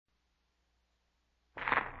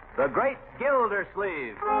The Great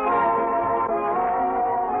Gildersleeve.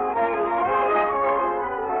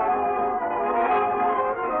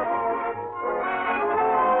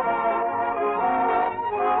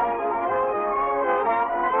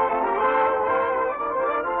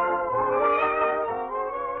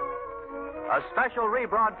 A special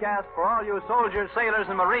rebroadcast for all you soldiers, sailors,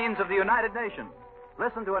 and Marines of the United Nations.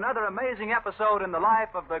 Listen to another amazing episode in the life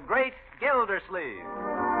of the Great Gildersleeve.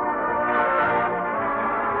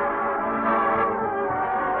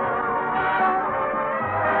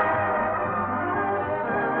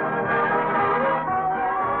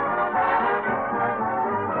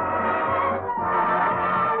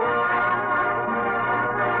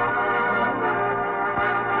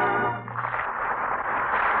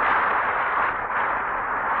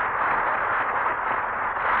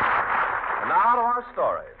 Now to our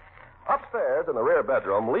story. Upstairs in the rear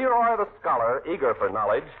bedroom, Leroy the scholar, eager for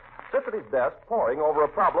knowledge, sits at his desk poring over a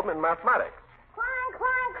problem in mathematics. Clang,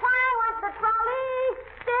 clang, clang went the trolley.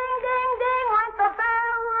 Ding, ding, ding went the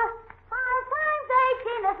bell. 5 times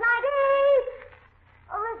 18 is 90.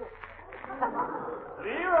 Or is it?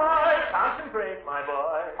 Leroy, concentrate, my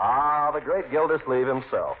boy. Ah, the great Gildersleeve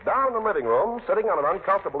himself. Down in the living room, sitting on an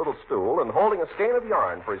uncomfortable little stool and holding a skein of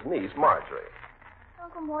yarn for his niece, Marjorie.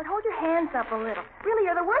 Uncle Mort, hold your hands up a little. Really,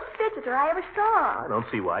 you're the worst fidgeter I ever saw. I don't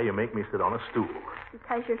see why you make me sit on a stool.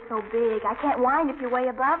 Because you're so big. I can't wind if you're way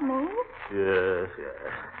above me. Yes.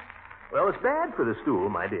 Well, it's bad for the stool,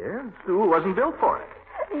 my dear. The stool wasn't built for it.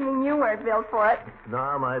 You mean you weren't built for it?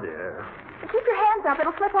 No, my dear. Keep your hands up.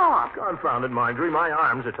 It'll slip off. Confounded, Marjorie. My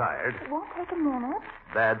arms are tired. It won't take a minute.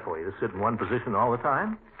 Bad for you to sit in one position all the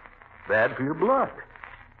time. Bad for your blood.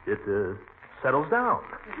 It settles down.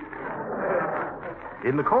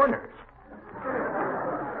 In the corners.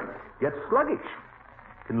 Gets sluggish.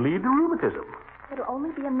 Can lead to rheumatism. It'll only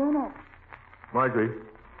be a minute. Marjorie,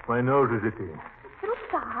 my nose is itching. It'll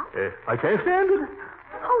stop. I can't stand it.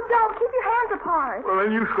 Oh, don't. Keep your hands apart. Well,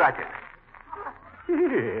 then you scratch it.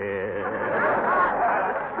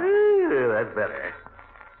 Yeah, that's better.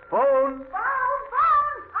 Phone. Phone.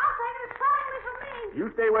 I'll take it. It's totally for me. You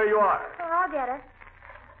stay where you are. Oh, I'll get it.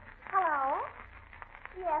 Hello?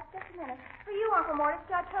 Yes, just a minute. For you, Uncle Mort, it's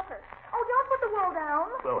Judge Hooker. Oh, don't put the wool down.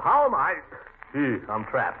 Well, how am I? I'm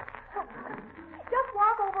trapped. Just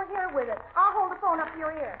walk over here with it. I'll hold the phone up to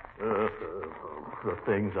your ear. The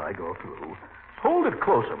things I go through. Hold it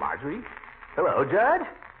closer, Marjorie. Hello, Judge.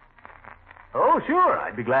 Oh, sure,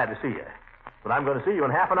 I'd be glad to see you. But I'm going to see you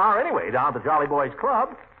in half an hour anyway, down at the Jolly Boys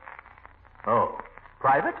Club. Oh,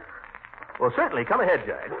 private? Well, certainly. Come ahead,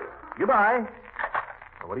 Judge. Goodbye.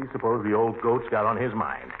 What do you suppose the old goat's got on his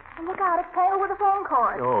mind? And look out, it's Taylor with a phone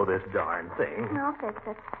cord. Oh, this darn thing. I'll fix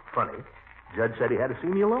it. Funny. Judge said he had to see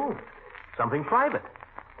me alone. Something private.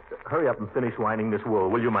 Hurry up and finish winding this wool,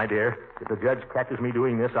 will you, my dear? If the judge catches me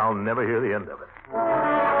doing this, I'll never hear the end of it.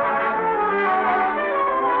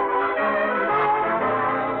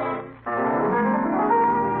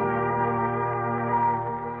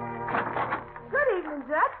 Good evening,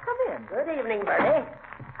 Judge. Come in. Good evening, Bertie.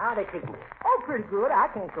 How they treat me? Oh, pretty good. I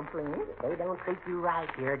can't complain. If they don't treat you right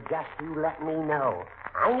here, just you let me know.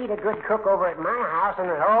 I need a good cook over at my house, and...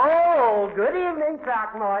 Oh, good evening,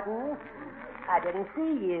 Throckmorton. I didn't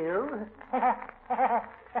see you.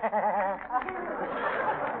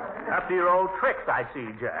 After your old tricks, I see,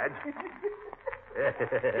 Judge.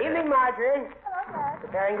 Evening, Marjorie. Hello, Judge.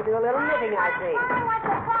 Preparing to do a little knitting, I see. Hi, went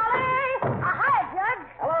the trolley. Hi, Judge.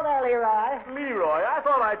 Hello there, Leroy. Leroy, I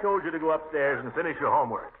thought I told you to go upstairs and finish your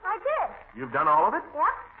homework. I did. You've done all of it?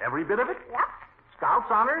 Yep. Every bit of it? Yep. Scout's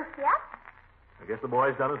honors? Yep. I guess the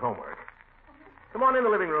boy's done his homework. Come on in the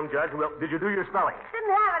living room, Judge. Well, did you do your spelling?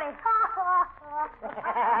 Didn't have any.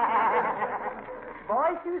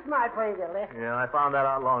 Boy's too smart for you, Gildy. Yeah, I found that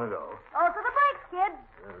out long ago. Oh, to the breaks, kid.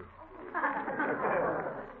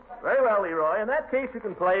 Very well, Leroy. In that case, you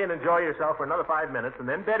can play and enjoy yourself for another 5 minutes, and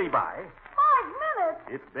then Betty by. 5 minutes?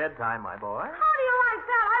 It's bedtime, my boy. How do you like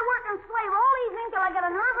that? I work and slave all evening till I get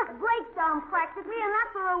a nervous breakdown practically, and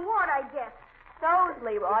that's the reward I get. Those,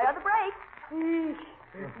 Leroy, are the breaks.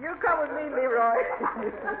 You come with me, Leroy.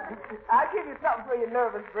 I'll give you something for your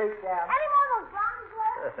nervous breakdown. Any more of those brownies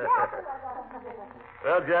left?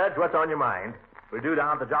 Well, Judge, what's on your mind? We're due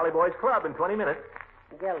down at the Jolly Boys Club in 20 minutes.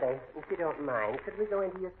 Gildy, if you don't mind, could we go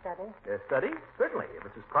into your study? Study? Certainly, if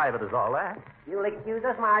it's as private as all that. You'll excuse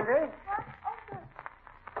us, Marjorie?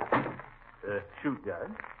 Shoot,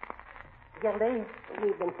 Judge. Gildy,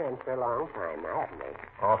 we've been friends for a long time now, haven't we?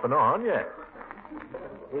 Off and on, yes.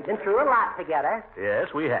 We've been through a lot together.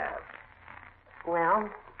 Yes, we have. Well,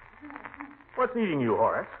 What's eating you,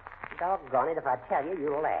 Horace? Doggone it, if I tell you,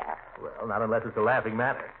 you'll laugh. Well, not unless it's a laughing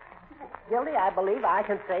matter. Gildy, I believe I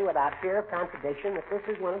can say without fear of contradiction that this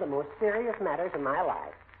is one of the most serious matters in my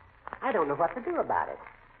life. I don't know what to do about it.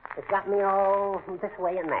 It's got me all this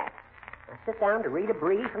way and that. I sit down to read a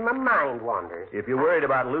brief and my mind wanders. If you're worried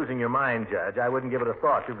about losing your mind, Judge, I wouldn't give it a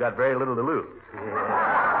thought. You've got very little to lose.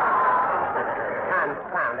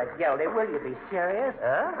 Confound it, Gildy. Will you be serious?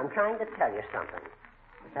 Huh? I'm trying to tell you something.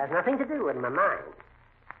 It has nothing to do with my mind.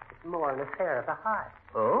 It's more an affair of the heart.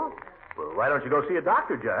 Oh? Well, why don't you go see a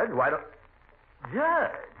doctor, Judge? Why don't...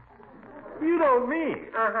 Judge? You don't mean...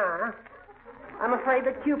 Uh-huh. I'm afraid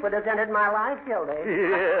that Cupid has entered my life, Gildy. Yeah.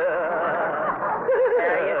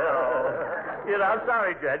 There you go. I'm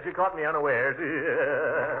sorry, Judge. You caught me unawares.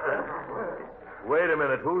 Wait a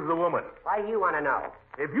minute. Who's the woman? Why do you want to know?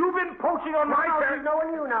 If you've been poaching on my No, she's no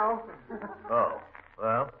one you know. Oh.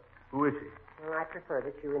 Well, who is she? Well, I prefer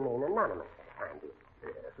that you remain anonymous for the time being.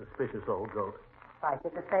 Yeah, suspicious old goat. Suffice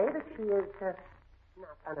it to say that she is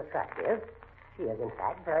not unattractive. She is, in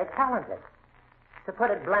fact, very talented. To put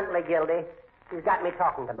it bluntly, Gildy, she's got me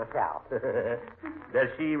talking to myself. Does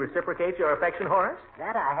she reciprocate your affection, Horace?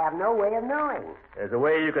 That I have no way of knowing. There's a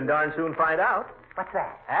way you can darn soon find out. What's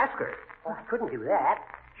that? Ask her. Oh, I couldn't do that.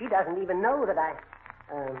 She doesn't even know that I...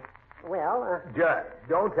 Judge,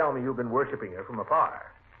 don't tell me you've been worshiping her from afar.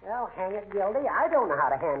 Well, hang it, Gildy. I don't know how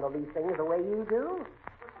to handle these things the way you do.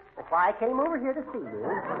 That's why I came over here to see you.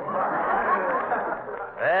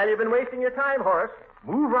 Well, you've been wasting your time, Horace.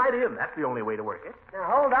 Move right in. That's the only way to work it. Now,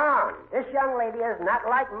 hold on. This young lady is not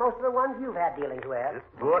like most of the ones you've had dealings with.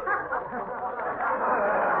 What?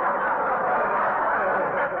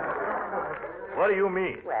 What do you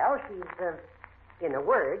mean? Well, she's, in a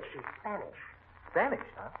word, she's Spanish. Spanish,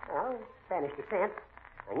 huh? Well, Spanish descent.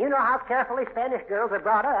 And you know how carefully Spanish girls are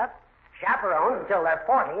brought up. Chaperoned until they're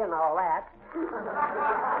 40 and all that.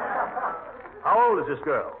 How old is this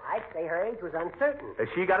girl? I'd say her age was uncertain. Has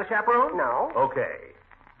she got a chaperone? No. Okay.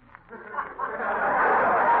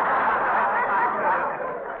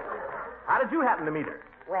 How did you happen to meet her?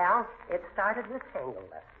 Well, it started with tango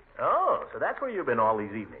lessons. Oh, so that's where you've been all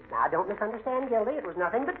these evenings. Now, don't misunderstand, Gildy. It was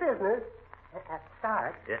nothing but business. At the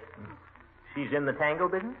start. Yeah. She's in the tango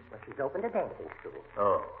business? Well, she's opened a dancing school.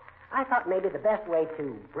 Oh. I thought maybe the best way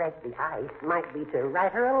to break the ice might be to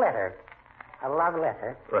write her a letter. A love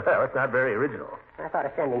letter. Well, it's not very original. I thought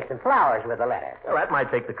of sending some flowers with the letter. Well, that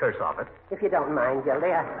might take the curse off it. If you don't mind,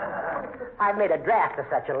 Gildy, I've made a draft of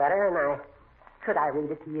such a letter, and could I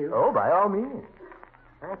read it to you? Oh, by all means.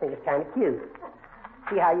 I think it's kind of cute.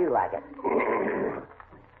 See how you like it.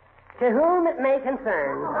 To whom it may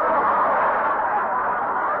concern.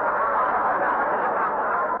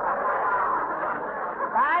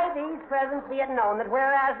 By these presents be it known that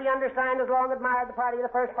whereas the undersigned has long admired the party of the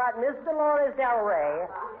first part, Miss Dolores Del Rey,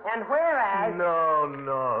 and whereas...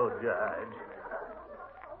 No, Judge.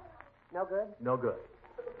 No good? No good.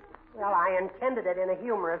 Well, I intended it in a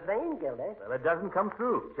humorous vein, Gildy. Well, it doesn't come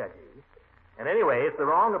through, Judge. And anyway, it's the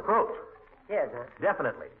wrong approach. Yes, huh?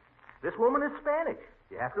 Definitely. This woman is Spanish.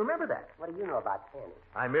 You have to remember that. What do you know about Spanish?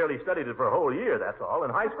 I merely studied it for a whole year, that's all,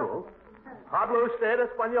 in high school. ¿Habla usted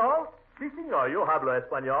español? Sí, señor, yo hablo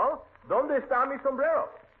español. ¿Dónde está mi sombrero?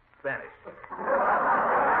 Spanish.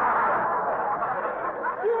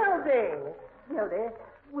 Gildy,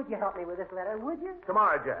 would you help me with this letter, would you?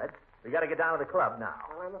 Tomorrow, Judge. We got to get down to the club now.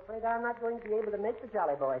 Well, I'm afraid I'm not going to be able to make the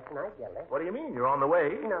Jolly Boys tonight, Gildy. What do you mean? You're on the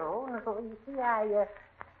way? No. You see, I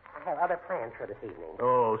have other plans for this evening.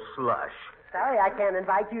 Oh, slush. Sorry I can't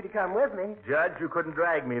invite you to come with me. Judge, you couldn't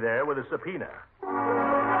drag me there with a subpoena.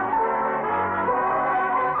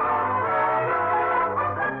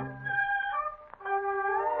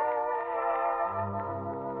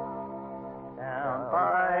 Down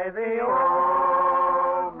by the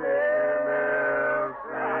old mill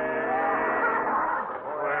stream,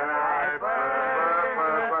 where I first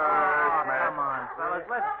met. Come on, fellas,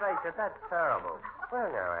 let's face it, that's terrible. Well,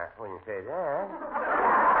 now, when you say that...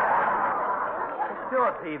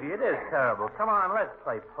 Sure, Peavy, it is terrible. Come on, let's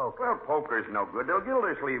play poker. Well, poker's no good till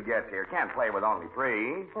Gildersleeve gets here. Can't play with only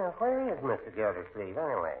three. Well, where is Mr. Gildersleeve,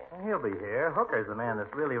 anyway? He'll be here. Hooker's the man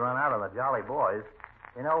that's really run out on the Jolly Boys.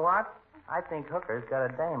 You know what? I think Hooker's got a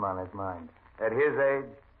dame on his mind. At his age,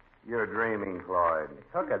 you're dreaming, Floyd.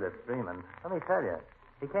 It's Hooker that's dreaming. Let me tell you.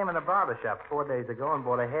 He came in the barber shop 4 days ago and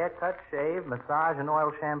bought a haircut, shave, massage, and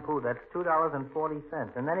oil shampoo. That's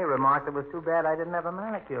 $2.40. And then he remarked it was too bad I didn't have a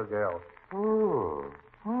manicure girl.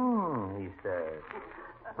 He says.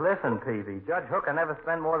 Listen, Peavy, Judge Hooker never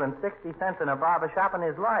spent more than 60 cents in a barber shop in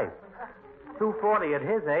his life. $2.40 at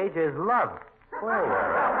his age is love.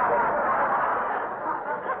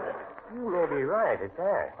 You may be right at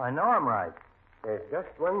that. I know I'm right. There's just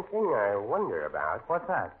one thing I wonder about. What's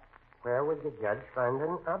that? Where would the judge find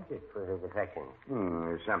an object for his affections?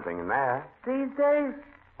 There's something in there. These days?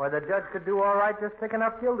 Why, the judge could do all right just picking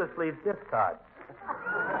up Gildersleeve's gift card.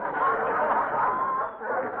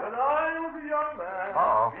 When I was a young man,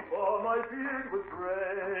 Uh-oh. before my beard was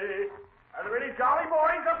gray. Are there any jolly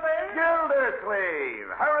boys up there? Gildersleeve,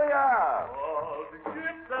 hurry up. All the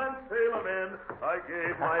ships and sailormen, I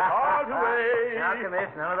gave my heart away. Now, Commiss,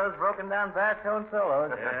 none of those broken-down baritone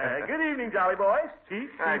solos. Good evening, jolly boys. Chief,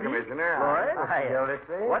 Hi, Phoebe, Commissioner. Lloyd. Hi,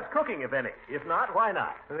 Gildersleeve. What's cooking, if any? If not, why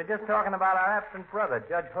not? We were just talking about our absent brother,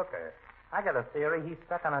 Judge Hooker. I got a theory he's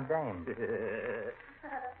stuck on a dame.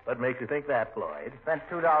 What makes you think that, Floyd? Spent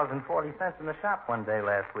 $2.40 in the shop one day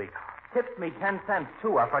last week. Tipped me 10 cents,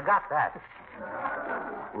 too. I forgot that.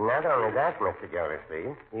 Not only that, Mr.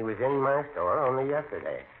 Gildersleeve, he was in my store only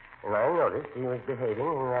yesterday, and I noticed he was behaving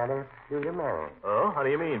in rather peculiar manner. Oh, how do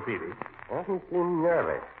you mean, Phoebe? Well, he seemed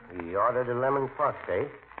nervous. He ordered a lemon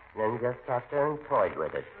phosphate, and then just sat there and toyed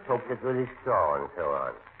with it, poked it with his straw and so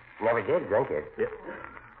on. Never did drink it. Yeah.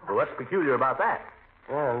 Well, what's peculiar about that?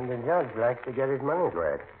 Well, the judge likes to get his money's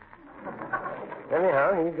worth.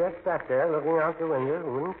 Anyhow, he just sat there looking out the window,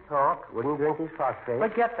 wouldn't talk, wouldn't drink his phosphate.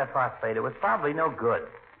 Forget the phosphate. It was probably no good.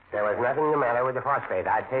 There was nothing the matter with the phosphate.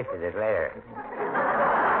 I tasted it later.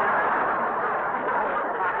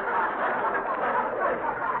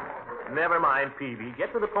 Never mind, Phoebe.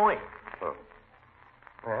 Get to the point.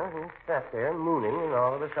 Well, he sat there mooning, and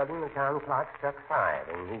all of a sudden the town clock struck 5,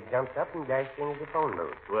 and he jumped up and dashed into the phone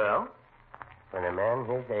booth. Well? When a man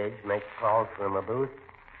his age makes calls from a booth,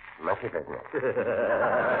 much of business.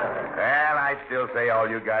 Well, I still say all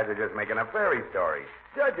you guys are just making a fairy story.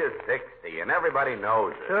 Judge is 60, and everybody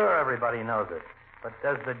knows it. Sure, everybody knows it. But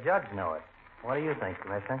does the judge know it? What do you think,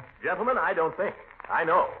 Commissioner? Gentlemen, I don't think. I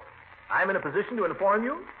know. I'm in a position to inform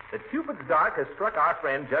you that Cupid's dart has struck our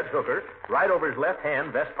friend Judge Hooker right over his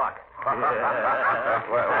left-hand vest pocket.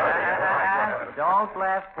 Don't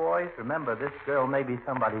laugh, boys. Remember, this girl may be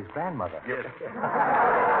somebody's grandmother. Yes.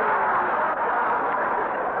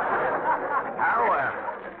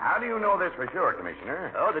 How do you know this for sure,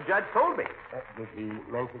 Commissioner? Oh, the judge told me. Did he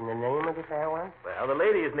mention the name of the fair one? Well, the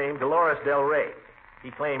lady is named Dolores Del Rey. He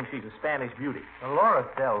claims she's a Spanish beauty. Dolores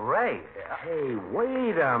Del Rey. Hey,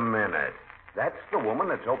 wait a minute. That's the woman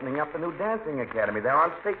that's opening up the new dancing academy there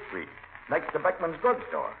on State Street, next to Beckman's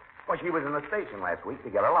drugstore. Well, she was in the station last week to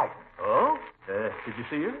get her license. Oh? Did you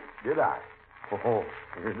see her? Did I? Oh,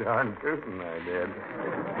 you're darn tootin' I did.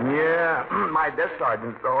 Yeah, my desk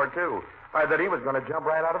sergeant saw her, too. I thought he was going to jump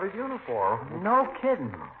right out of his uniform. No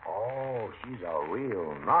kidding. Oh, she's a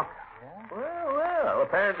real knocker. Well,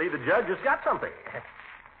 apparently the judge has got something.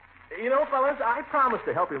 You know, fellas, I promised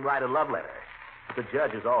to help him write a love letter. But the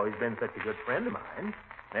judge has always been such a good friend of mine.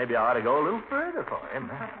 Maybe I ought to go a little further for him.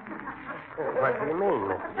 What do you mean,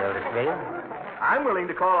 Mr. Gildersleeve? I'm willing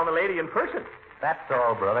to call on the lady in person. That's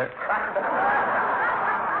all, brother.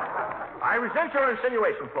 I resent your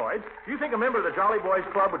insinuation, Floyd. Do you think a member of the Jolly Boys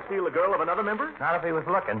Club would steal the girl of another member? Not if he was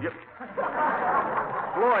looking.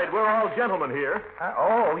 Floyd, we're all gentlemen here.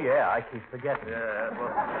 Oh, yeah, I keep forgetting.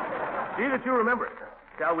 Well, see that you remember it.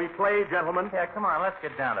 Shall we play, gentlemen? Yeah, come on, let's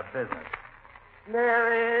get down to business.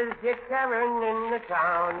 There is a tavern in the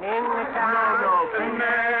town, No, And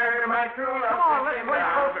there, my true love, Come on, let's play,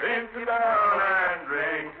 folks. into the town and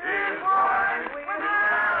drink his wine.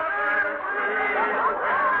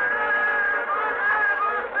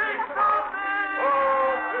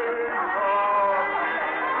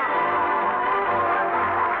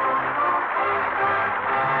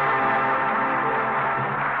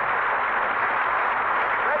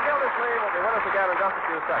 Red Gildersleeve will be with us again in just a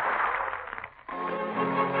few seconds.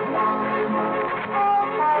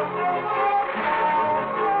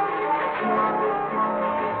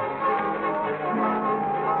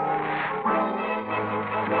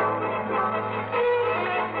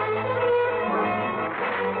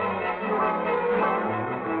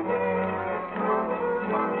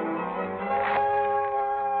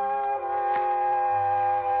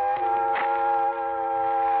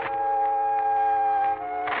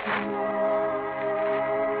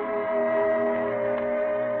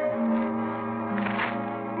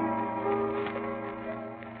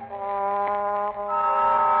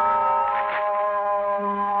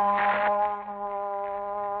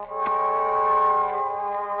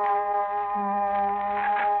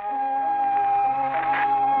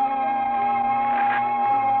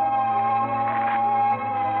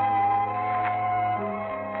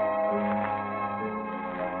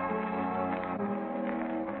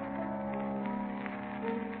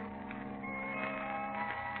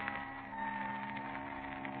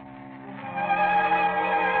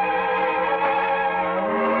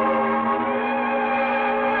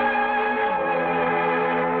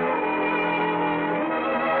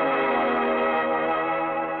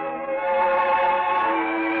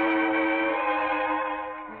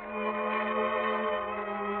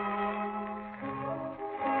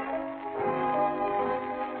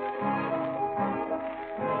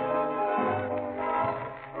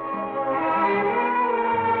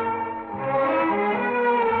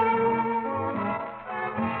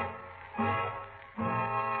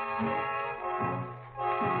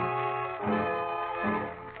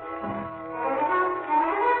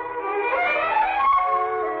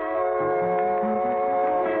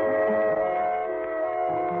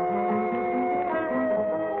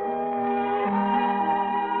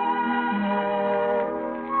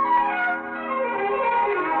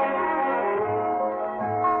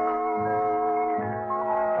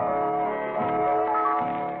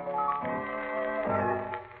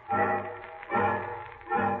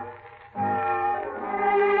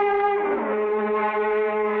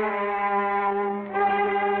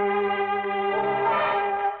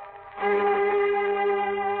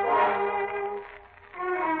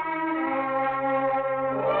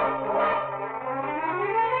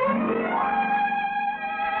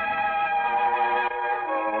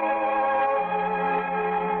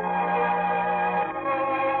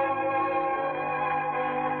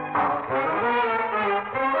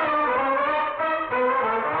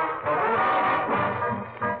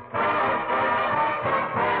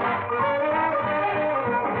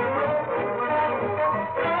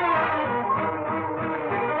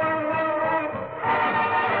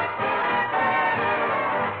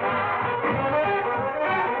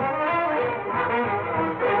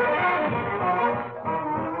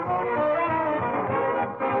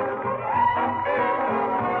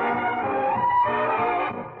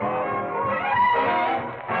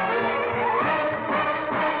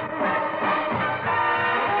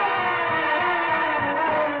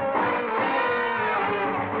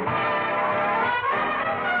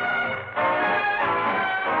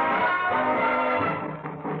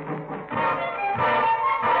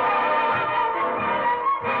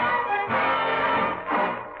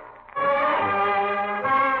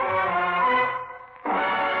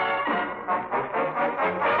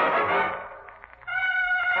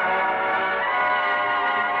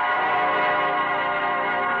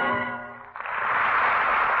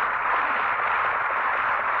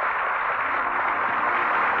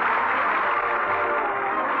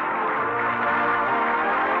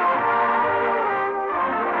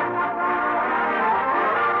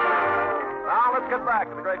 get back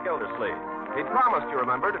to the great Gildersleeve. He'd promised, you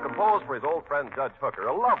remember, to compose for his old friend Judge Hooker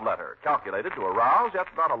a love letter calculated to arouse, yet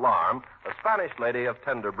not alarm, a Spanish lady of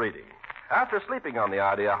tender breeding. After sleeping on the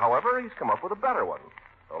idea, however, he's come up with a better one.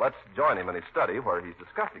 So let's join him in his study where he's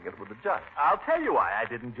discussing it with the judge. I'll tell you why I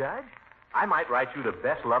didn't, Judge. I might write you the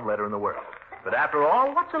best love letter in the world. But after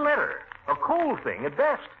all, what's a letter? A cold thing at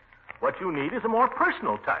best. What you need is a more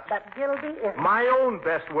personal touch. But Gildy is... My own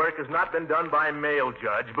best work has not been done by mail,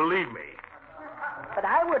 Judge, believe me. But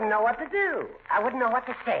I wouldn't know what to do. I wouldn't know what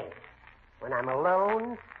to say. When I'm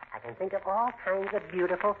alone, I can think of all kinds of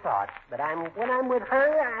beautiful thoughts. But when I'm with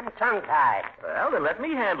her, I'm tongue-tied. Well, then let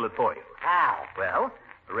me handle it for you. How? Well,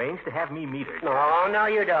 arrange to have me meet her. No,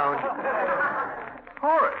 you don't.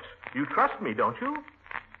 Horace, you trust me, don't you?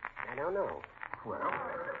 I don't know. Well,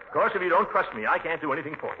 of course, if you don't trust me, I can't do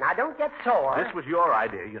anything for you. Now, don't get sore. This was your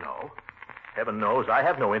idea, you know. Heaven knows I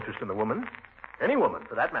have no interest in the woman. Any woman,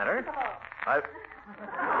 for that matter.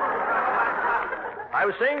 I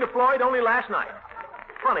was saying to Floyd only last night.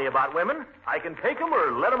 Funny about women. I can take them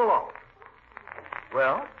or let them alone.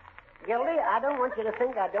 Well? Gildy, I don't want you to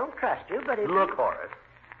think I don't trust you, but if... Look, Horace,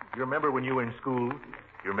 you remember when you were in school?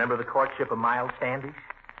 You remember the courtship of Miles Standish?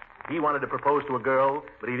 He wanted to propose to a girl,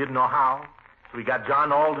 but he didn't know how. So he got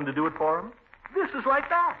John Alden to do it for him. This is like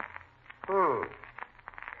that.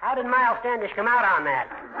 How did Miles Standish come out on that?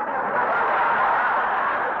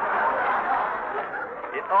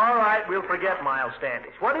 All right, we'll forget Miles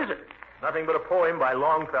Standish. What is it? Nothing but a poem by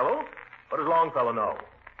Longfellow. What does Longfellow know?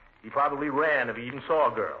 He probably ran if he even saw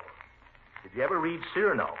a girl. Did you ever read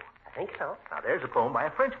Cyrano? I think so. Now, there's a poem by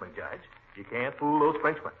a Frenchman, Judge. You can't fool those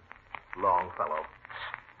Frenchmen. Longfellow.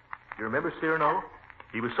 You remember Cyrano?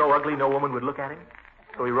 He was so ugly no woman would look at him.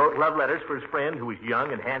 So he wrote love letters for his friend who was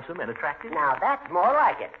young and handsome and attractive. Now, that's more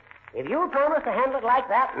like it. If you'll promise to handle it like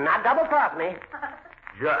that and not double-cross me...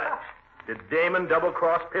 Judge, did Damon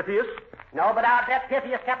double-cross Pythias? No, but I'll bet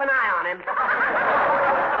Pythias kept an eye on him.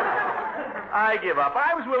 I give up.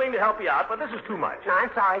 I was willing to help you out, but this is too much. No,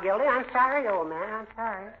 I'm sorry, Gildy. I'm sorry, old man. I'm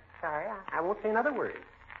sorry. Sorry. I won't say another word.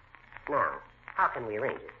 Now, how can we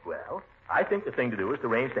arrange it? Well, I think the thing to do is to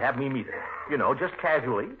arrange to have me meet her. You know, just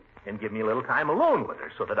casually, and give me a little time alone with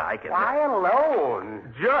her so that I can... Why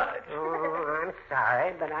alone? Judge! Oh, I'm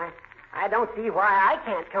sorry, but I don't see why I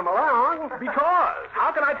can't come along. Because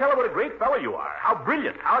how can I tell her what a great fellow you are? How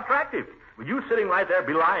brilliant, how attractive. With you sitting right there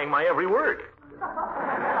belying my every word. Well,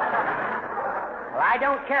 I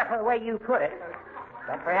don't care for the way you put it,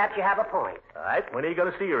 but perhaps you have a point. All right, when are you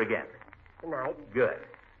going to see her again? Tonight. Good.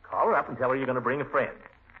 Call her up and tell her you're going to bring a friend.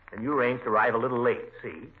 And you arrange to arrive a little late,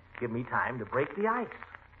 see? Give me time to break the ice.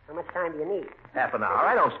 How much time do you need? Half an hour.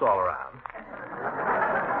 I don't stall around.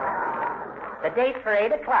 The date's for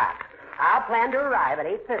 8 o'clock. I'll plan to arrive at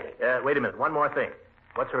 8:30. Wait a minute. One more thing.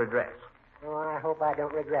 What's her address? Oh, I hope I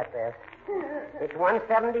don't regret this. It's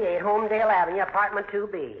 178 Homedale Avenue, apartment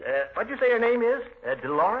 2B. What'd you say her name is?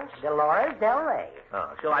 Dolores? Dolores Del Rey.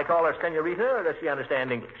 Oh, shall I call her Senorita, or does she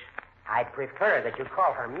understand English? I'd prefer that you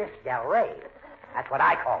call her Miss Del Rey. That's what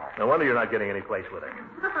I call her. No wonder you're not getting any place with her.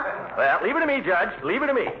 Well, leave it to me, Judge. Leave it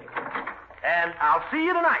to me. And I'll see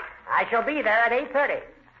you tonight. I shall be there at 8:30.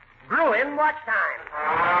 Bruin watch time.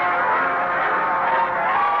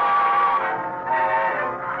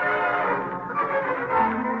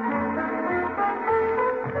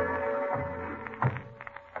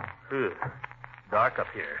 Dark up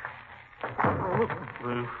here.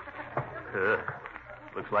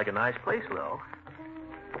 Looks like a nice place, though.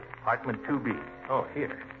 Apartment 2B. Oh,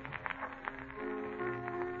 here.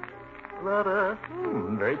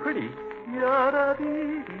 Very pretty.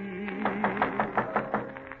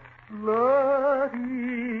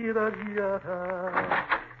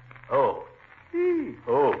 Oh.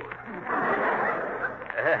 Oh.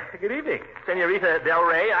 Good evening. Senorita Del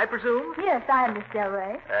Rey, I presume? Yes, I am Miss Del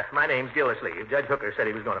Rey. My name's Gildersleeve. Judge Hooker said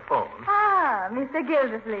he was going to phone. Ah, Mr.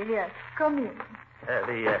 Gildersleeve, yes. Come in.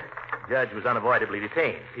 The judge was unavoidably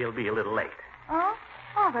detained. He'll be a little late. Oh?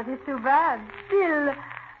 Oh, that is too bad. Still,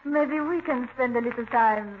 maybe we can spend a little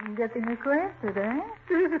time getting acquainted, eh?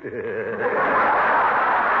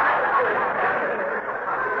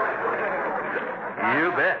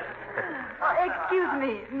 You bet. Oh, excuse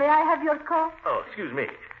me. May I have your coat? Oh, excuse me.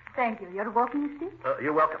 Thank you. Your walking stick?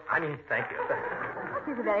 You're welcome. I mean, thank you.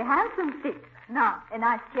 It is a very handsome stick. Now, a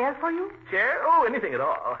nice chair for you? Chair? Oh, anything at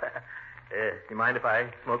all. You mind if I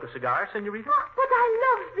smoke a cigar, Senorita? Oh, but I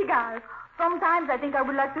love cigars. Sometimes I think I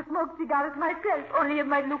would like to smoke cigars myself, only it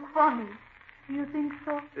might look funny. Do you think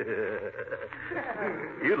so?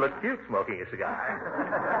 You look cute smoking a cigar.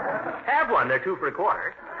 Have one. They're 2 for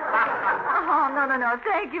 $25. Oh, no.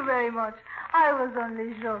 Thank you very much. I was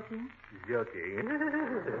only joking. Joking.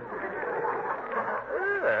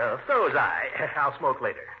 Well, so was I. I'll smoke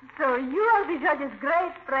later. So you are the judge's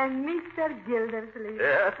great friend, Mr. Gildersleeve.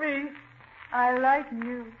 That's me. I like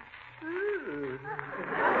you.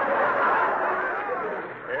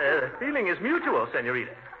 The feeling is mutual,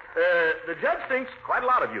 senorita. The judge thinks quite a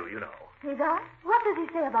lot of you, you know. He does? What does he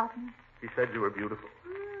say about me? He said you were beautiful.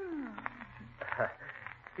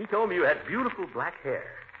 He told me you had beautiful black hair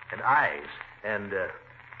and eyes and,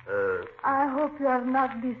 I hope you are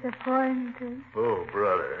not disappointed. Oh,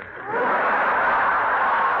 brother.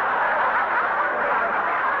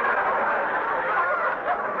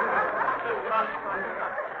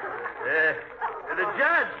 The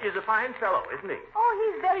judge is a fine fellow, isn't he? Oh,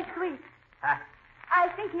 he's very sweet. Huh? I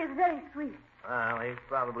think he is very sweet. Well, he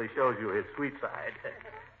probably shows you his sweet side.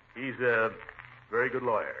 He's a very good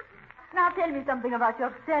lawyer. Now tell me something about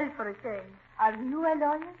yourself for a change. Are you a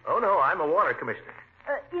lawyer? Oh, no, I'm a water commissioner.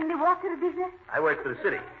 In the water business? I work for the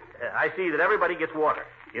city. I see that everybody gets water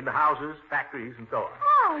in the houses, factories, and so on.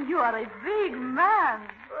 Oh, you are a big man.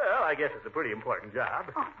 Well, I guess it's a pretty important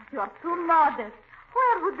job. Oh, you are too modest.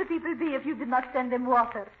 Where would the people be if you did not send them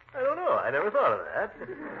water? I don't know. I never thought of that.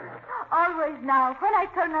 Always now, when I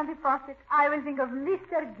turn on the faucet, I will think of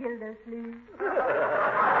Mr. Gildersleeve.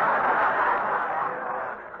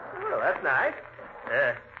 Well, that's nice.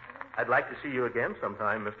 I'd like to see you again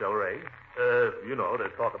sometime, Miss Del Rey. You know, to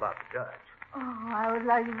talk about the judge. Oh, I would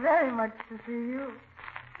like very much to see you.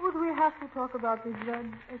 Would we have to talk about the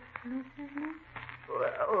judge exclusively?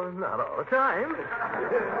 Well, not all the time.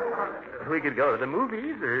 We could go to the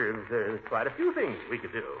movies. There's quite a few things we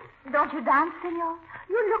could do. Don't you dance, senor?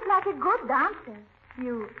 You look like a good dancer.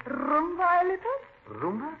 You rumba a little?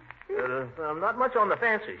 Rumba? I'm not much on the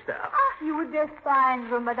fancy stuff. Ah, you would be a fine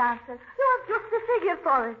rumba dancer. You have just the figure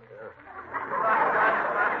for it.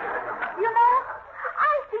 You know,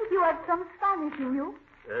 I think you have some Spanish in you.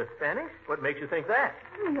 Spanish? What makes you think that?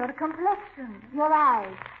 Your complexion, your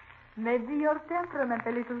eyes. Maybe your temperament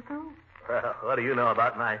a little, too. Well, what do you know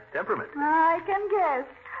about my temperament? I can guess.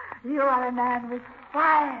 You are a man with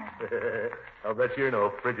fire. I'll bet you're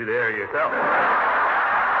no frigid air yourself.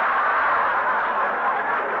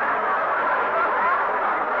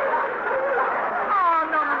 Oh,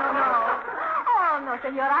 no. Oh, no,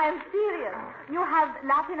 senor, I am serious. You have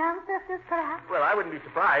Latin ancestors, perhaps? Well, I wouldn't be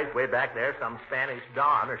surprised. Way back there, some Spanish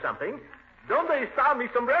don or something. Donde está mi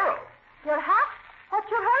sombrero? Your hat? What's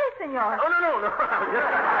your hurry, senor? Oh, no.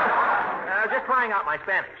 Just trying out my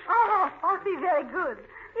Spanish. Oh, see, very good.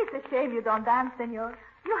 It's a shame you don't dance, senor.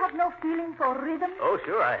 You have no feeling for rhythm? Oh,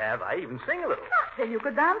 sure I have. I even sing a little. Then you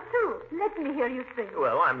could dance, too. Let me hear you sing.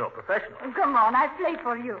 Well, I'm no professional. Come on, I play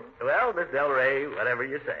for you. Well, Miss Del Rey, whatever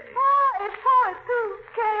you say. Oh, a poet, too.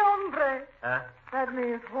 Que hombre. Huh? That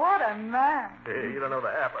means, what a man. You don't know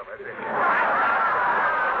the half of it.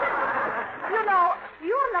 You know,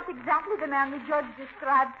 you are not exactly the man the judge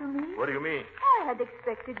described to me. What do you mean? I had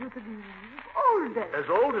expected you to be older. As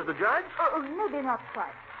old as the judge? Oh, maybe not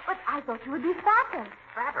quite. But I thought you would be fatter.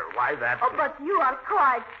 Fatter? Why that? Oh, but you are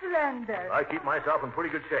quite slender. I keep myself in pretty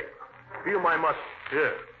good shape. Feel my muscles.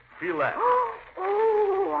 Here. Feel that.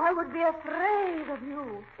 Oh, I would be afraid of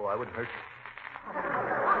you. Oh, I wouldn't hurt you.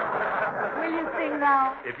 Will you sing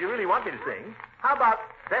now? If you really want me to sing, how about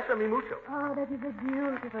Sesame Mucho? Oh, that is a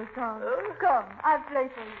beautiful song. Come, I'll play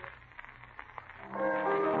for you.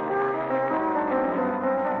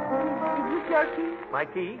 Is this your key? My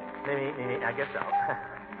key? Maybe, I guess so.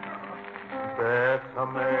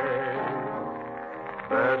 Bésame,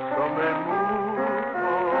 bésame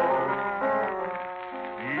mucho.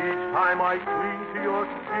 Each time I cling to your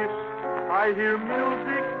kiss, I hear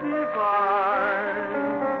music divine.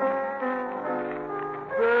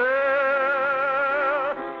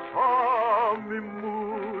 Bésame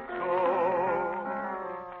mucho.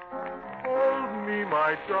 Hold me,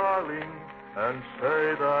 my darling, and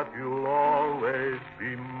say that you'll always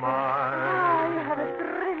be mine. Oh, you have a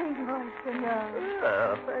thrilling voice, senor.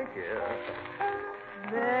 Oh, thank you.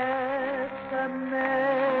 Bésame,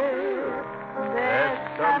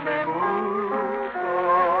 Bésame mucho.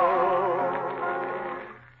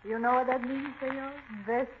 You know what that means, senor?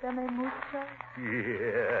 Bésame mucho.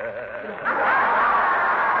 Yeah.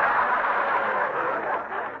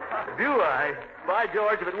 Do I? By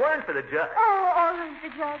George, if it weren't for the judge. Oh, always the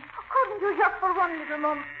judge. Couldn't you just for one little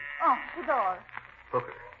moment? Oh, the door.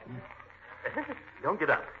 Hooker. Don't get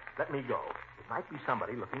up. Let me go. It might be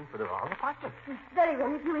somebody looking for the wrong apartment. Very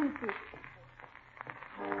well, if you insist.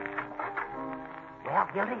 Well,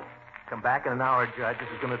 Gildy? Come back in an hour, Judge. This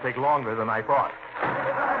is going to take longer than I thought.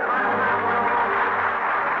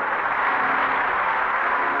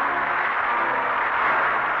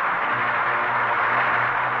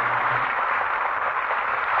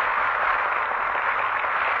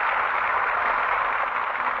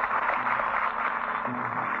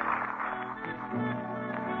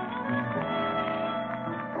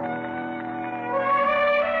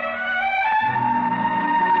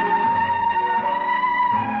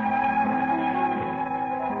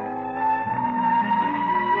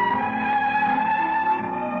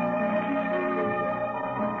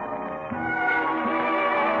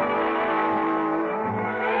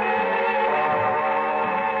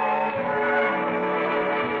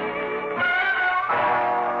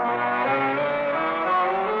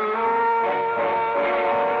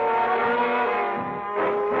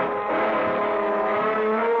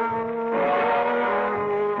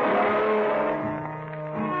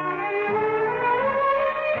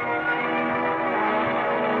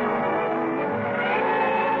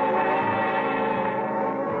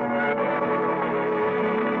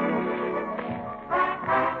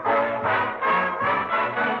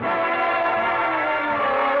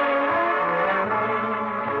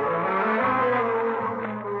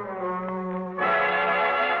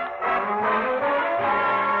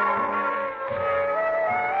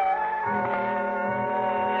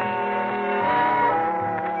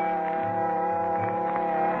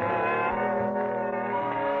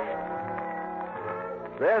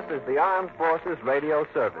 This is the Armed Forces Radio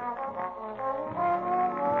Service.